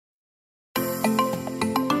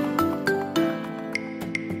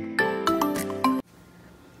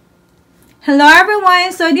Hello everyone!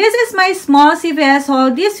 So this is my small CVS haul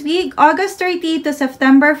this week, August 30 to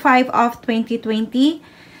September 5 of 2020.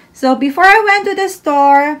 So before I went to the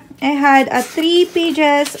store, I had 3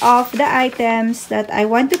 pages of the items that I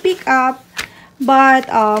want to pick up. But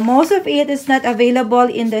most of it is not available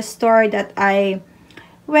in the store that I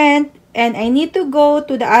went. And I need to go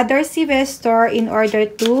to the other CVS store in order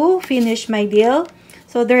to finish my deal.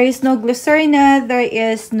 So there is no Glycerina, there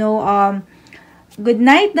is no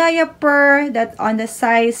Goodnight diaper that on the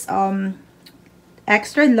size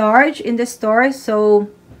extra large in the store. So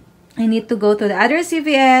I need to go to the other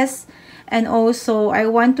CVS, and also I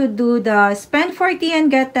want to do the spend $40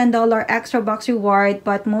 and get $10 extra box reward,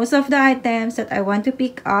 but most of the items that I want to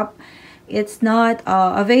pick up, it's not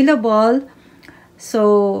available.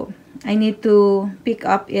 So I need to pick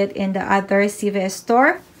up it in the other CVS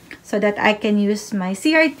store so that I can use my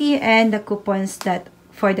CRT and the coupons that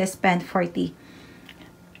for the spend $40.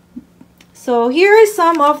 So here is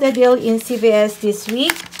some of the deal in CVS this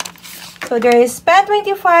week. So there is spend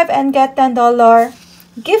 $25 and get $10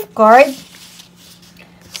 gift card.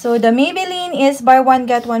 So the Maybelline is buy one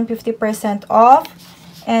get one 50% off.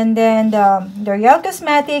 And then the Loreal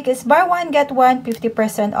Cosmetic is buy one get one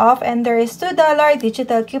 50% off. And there is $2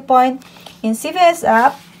 digital coupon in CVS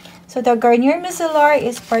app. So the Garnier Micellar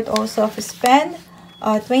is part also of spend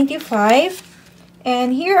 $25.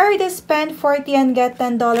 And here are the spend $40 and get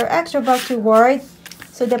 $10 extra box reward.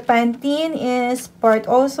 So the Pantene is part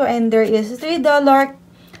also, and there is $3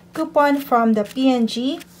 coupon from the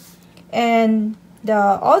P&G. And the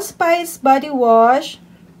Allspice body wash.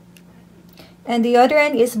 And the other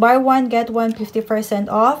end is buy one get one 50%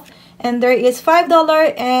 off. And there is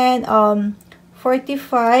 $5 and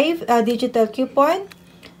 45 digital coupon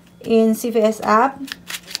in CVS app.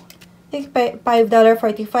 I think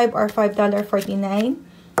 $5.45 or $5.49.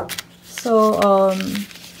 So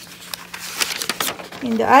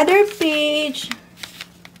in the other page,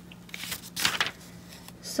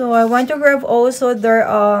 so I want to grab also their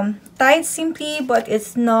Tide Simply, but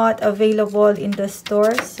it's not available in the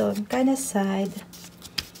store, so I'm kind of sad.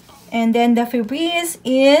 And then the Febreze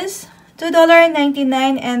is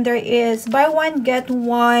 $2.99, and there is buy one get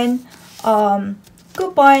one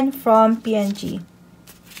coupon from P&G.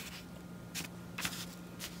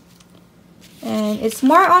 And it's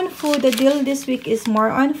more on food. The deal this week is more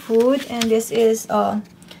on food. And this is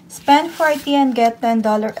spend $40 and get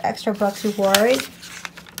 $10 extra box reward.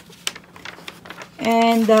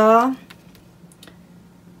 And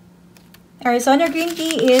Arizona green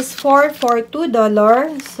tea is 4 for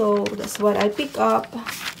 $2. So that's what I pick up.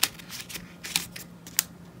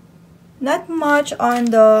 Not much on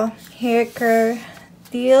the hair care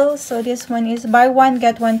deal. So this one is buy one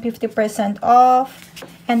get one 50% off.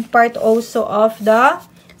 And part also of the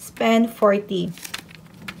spend $40.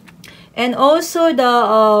 And also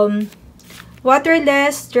the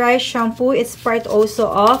waterless dry shampoo, it's part also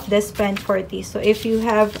of the spend $40. So if you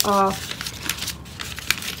have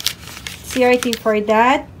CRT for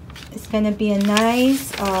that, it's gonna be a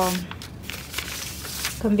nice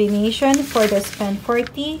combination for the spend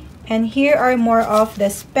 $40. And here are more of the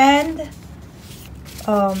spend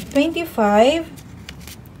 $25.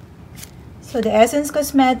 So the Essence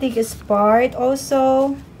Cosmetic is part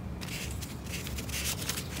also.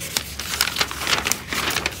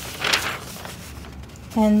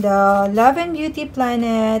 And the Love and Beauty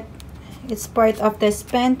Planet, it's part of the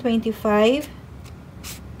spend $25.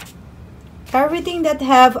 Everything that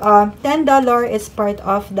have $10 is part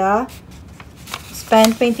of the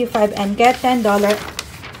spend $25 and get $10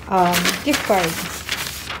 gift card.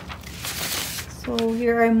 So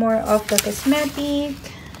here are more of the cosmetic.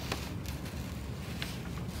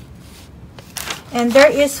 And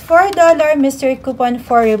there is $4 mystery coupon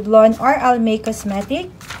for Revlon or Almay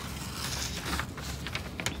Cosmetic.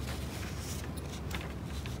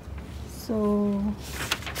 So,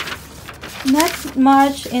 not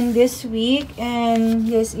much in this week. And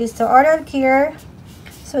this is the oral care.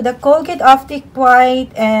 So, the Colgate Optic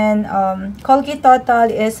White and Colgate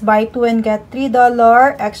Total is buy 2 and get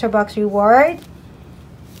 $3 extra box reward.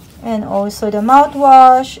 And also the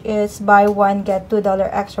Mouthwash is buy 1 get $2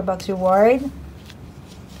 extra box reward.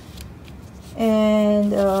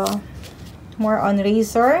 And more on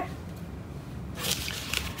razor.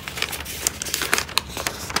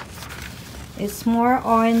 It's more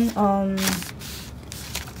on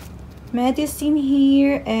medicine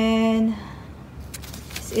here, and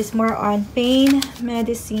this is more on pain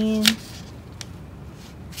medicine.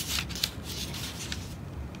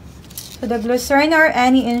 So the Glycerina or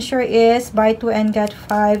any Ensure is buy 2 and get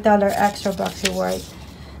 $5 extra box reward.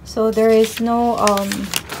 So there is no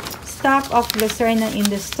stock of Glycerina in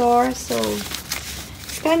the store. So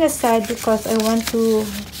it's kind of sad because I want to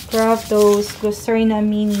grab those Glycerina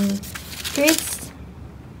mini treats.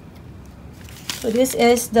 So this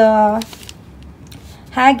is the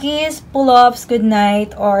Huggies Pull-Ups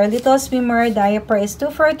Goodnight or Little Swimmer diaper is 2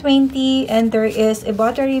 for $20, and there is a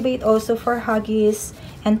butter rebate also for Huggies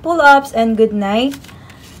and Pull-Ups and Goodnight.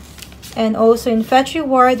 And also in Fetch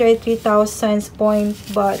Reward, there are 3,000 points,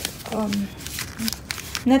 but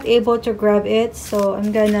not able to grab it. So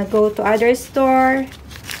I'm gonna go to other store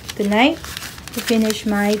tonight to finish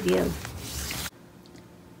my deal.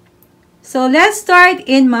 So let's start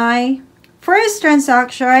in my first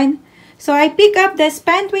transaction. So I pick up the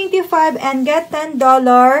spend $25 and get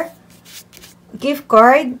 $10 gift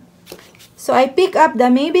card. So I pick up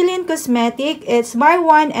the Maybelline Cosmetic. It's buy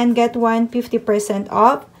one and get one 50%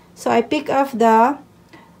 off. So I pick up the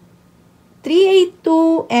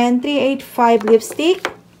 382 and 385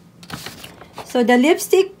 lipstick. So the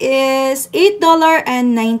lipstick is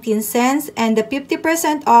 $8.19 and the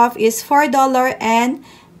 50% off is $4.10.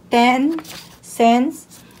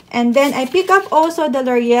 And then I pick up also the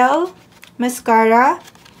L'Oreal Mascara.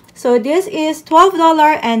 So this is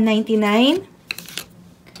 $12.99.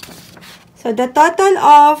 So the total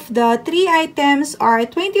of the 3 items are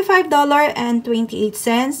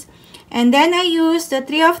 $25.28. And then I use the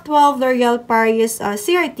 3 of 12 L'Oreal Paris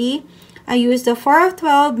CRT. I use the 4 of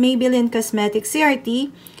 12 Maybelline Cosmetic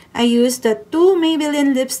CRT. I use the 2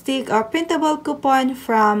 Maybelline lipstick printable coupon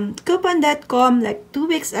from coupon.com like 2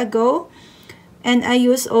 weeks ago. And I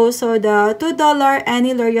use also the $2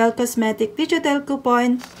 any L'Oreal Cosmetic digital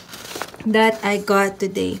coupon that I got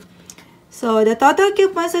today. So the total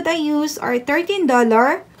coupons that I use are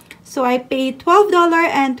 $13. So I paid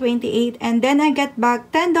 $12.28 and then I get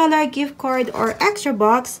back $10 gift card or extra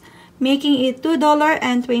box, making it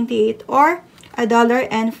 $2.28 or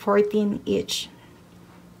 $1.14 each.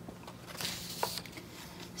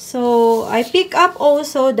 So I pick up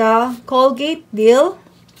also the Colgate deal,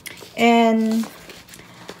 and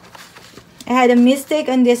I had a mistake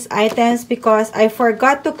on these items because I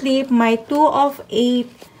forgot to clip my 2 of 8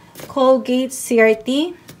 Colgate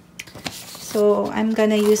CRT. So I'm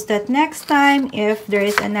gonna use that next time if there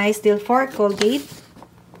is a nice deal for Colgate.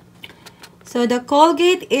 So the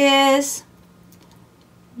Colgate is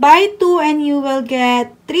buy 2 and you will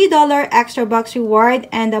get $3 extra box reward,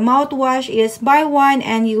 and the mouthwash is buy 1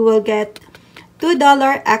 and you will get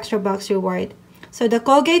 $2 extra box reward. So the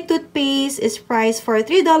Colgate toothpaste is priced for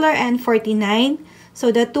 $3.49.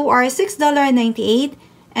 So the 2 are $6.98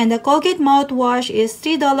 and the Colgate mouthwash is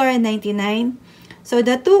 $3.99. So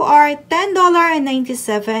the 2 are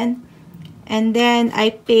 $10.97, and then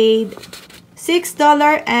I paid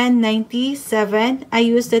 $6.97. I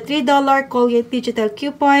used the $3 Colgate digital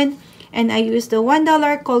coupon and I used the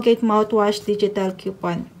 $1 Colgate mouthwash digital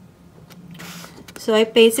coupon. So I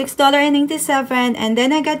paid $6.97 and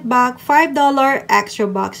then I got back $5 extra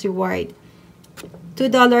box reward.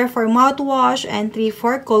 $2 for mouthwash and $3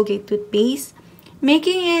 for Colgate toothpaste,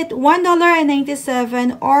 making it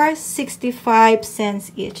 $1.97 or 65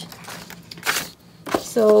 cents each.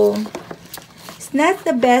 So it's not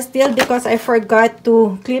the best deal because I forgot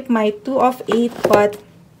to clip my 2 of 8, but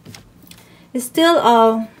it's still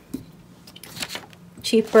a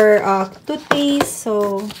cheaper toothpaste.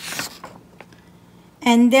 So,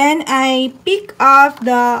 and then I pick up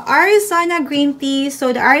the Arizona green tea.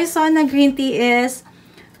 So the Arizona green tea is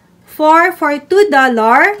 4 for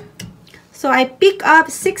 $2. So I pick up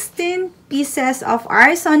 16 pieces of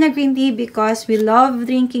Arizona green tea because we love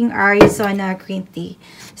drinking Arizona green tea,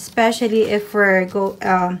 especially if we're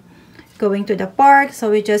going to the park. So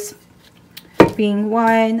we just bring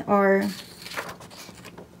one. Or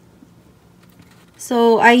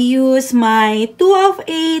so I use my 2 of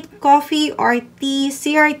 8 coffee or tea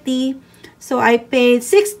CRT. So I paid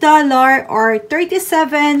 $6 or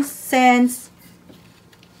 37 cents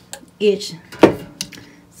each.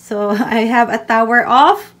 So I have a tower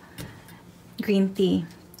of green tea.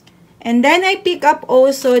 And then I pick up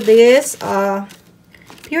also this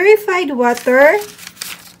purified water.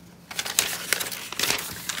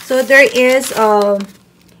 So there is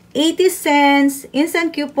 80 cents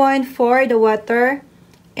instant coupon for the water,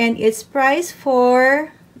 and it's priced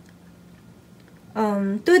for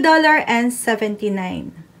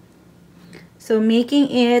 $2.79. So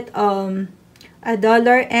making it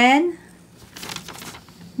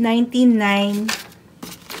 $1.99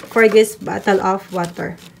 for this bottle of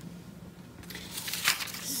water.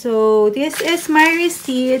 So this is my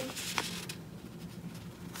receipt,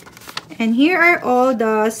 and here are all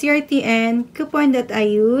the CRT and coupon that I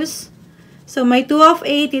use. So my 2 of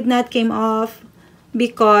 8 did not came off,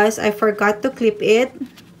 because I forgot to clip it.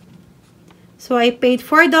 So I paid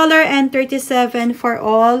 $4.37 for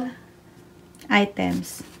all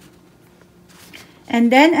items.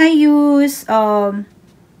 And then I use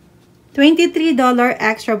 $23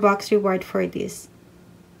 extra box reward for this.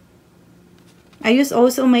 I use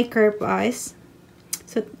also my Care Pass.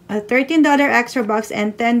 So a $13 extra box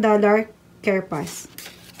and $10 Care Pass.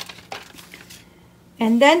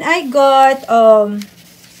 And then I got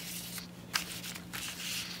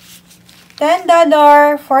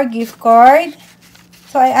 $10 for gift card.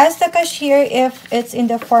 So I asked the cashier if it's in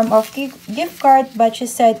the form of gift card, but she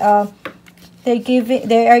said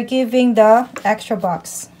they are giving the extra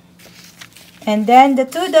box. And then the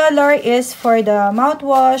 $2 is for the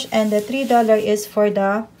mouthwash and the $3 is for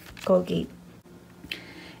the Colgate.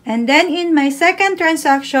 And then in my second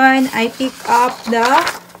transaction, I pick up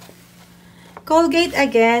the Colgate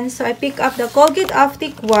again. So I pick up the Colgate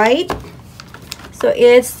Optic White. So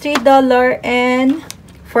it's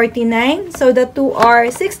 $3.49. So the two are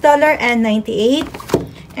 $6.98.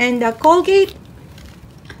 And the Colgate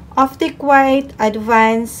Optic White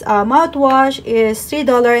Advanced Mouthwash is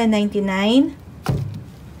 $3.99.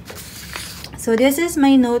 So this is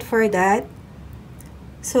my note for that.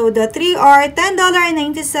 So the three are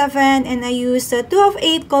 $10.97, and I use the 2 of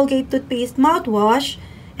 8 Colgate toothpaste mouthwash,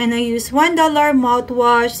 and I use $1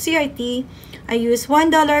 mouthwash CRT. I use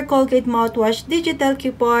 $1 Colgate mouthwash digital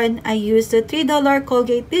coupon. I use the $3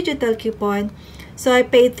 Colgate digital coupon. So I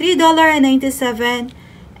paid $3.97,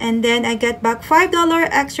 and then I get back $5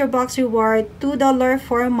 extra box reward, $2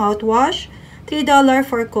 for mouthwash, $3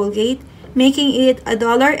 for Colgate, making it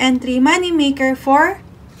 $1.03 money maker for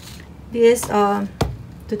this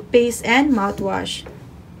toothpaste and mouthwash.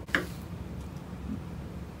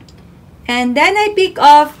 And then I pick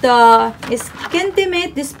up the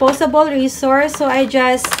Skintimate disposable razor. So I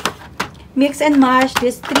just mix and match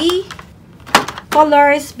these 3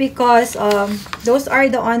 colors because those are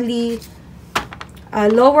the only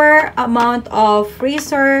lower amount of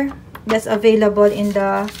razor that's available in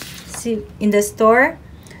the store.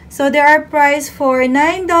 So they are priced for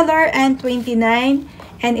 $9.29,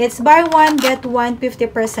 and it's buy one get one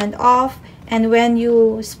 50% off. And when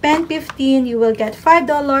you spend $15, you will get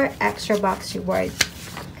 $5 extra box reward.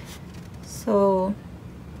 So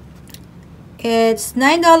it's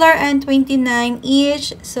 $9.29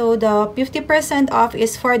 each. So the 50% off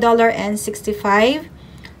is $4.65.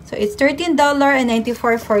 So it's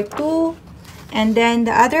 $13.94 for 2. And then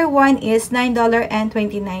the other one is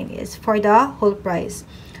 $9.29 is for the whole price.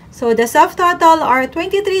 So the subtotal are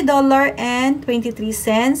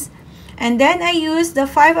 $23.23. And then I use the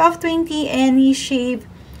 5 of 20 any shave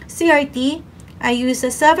CRT. I use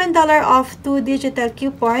a $7 off 2 digital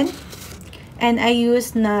coupon. And I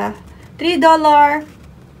use na $3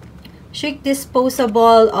 Chic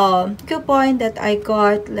disposable coupon that I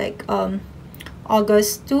got like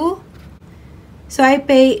August 2. So I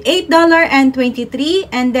pay $8.23,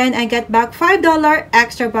 and then I get back $5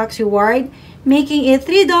 extra box reward, making it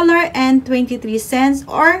 $3.23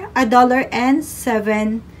 or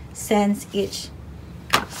 $1.07 each.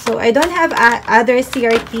 So I don't have other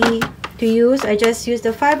CRT to use. I just use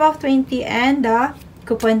the 5 of 20 and the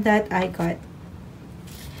coupon that I got.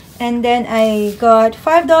 And then I got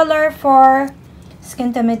 $5 for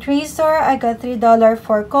Skintimate razor. I got $3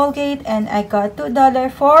 for Colgate, and I got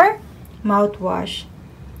 $2 for mouthwash.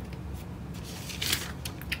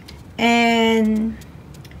 And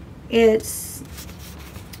it's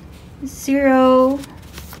 $0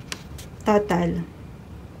 total.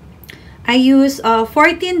 I use a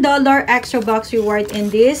 $14 extra box reward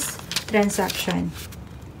in this transaction.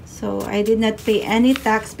 So I did not pay any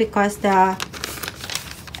tax because the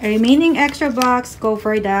remaining extra box go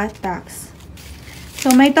for the tax.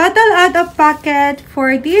 So my total out of pocket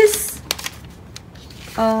for this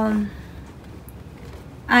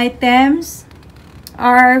items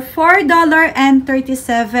are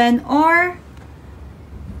 $4.37 or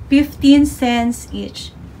 15 cents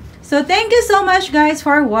each. So thank you so much guys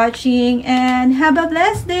for watching, and have a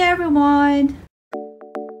blessed day everyone.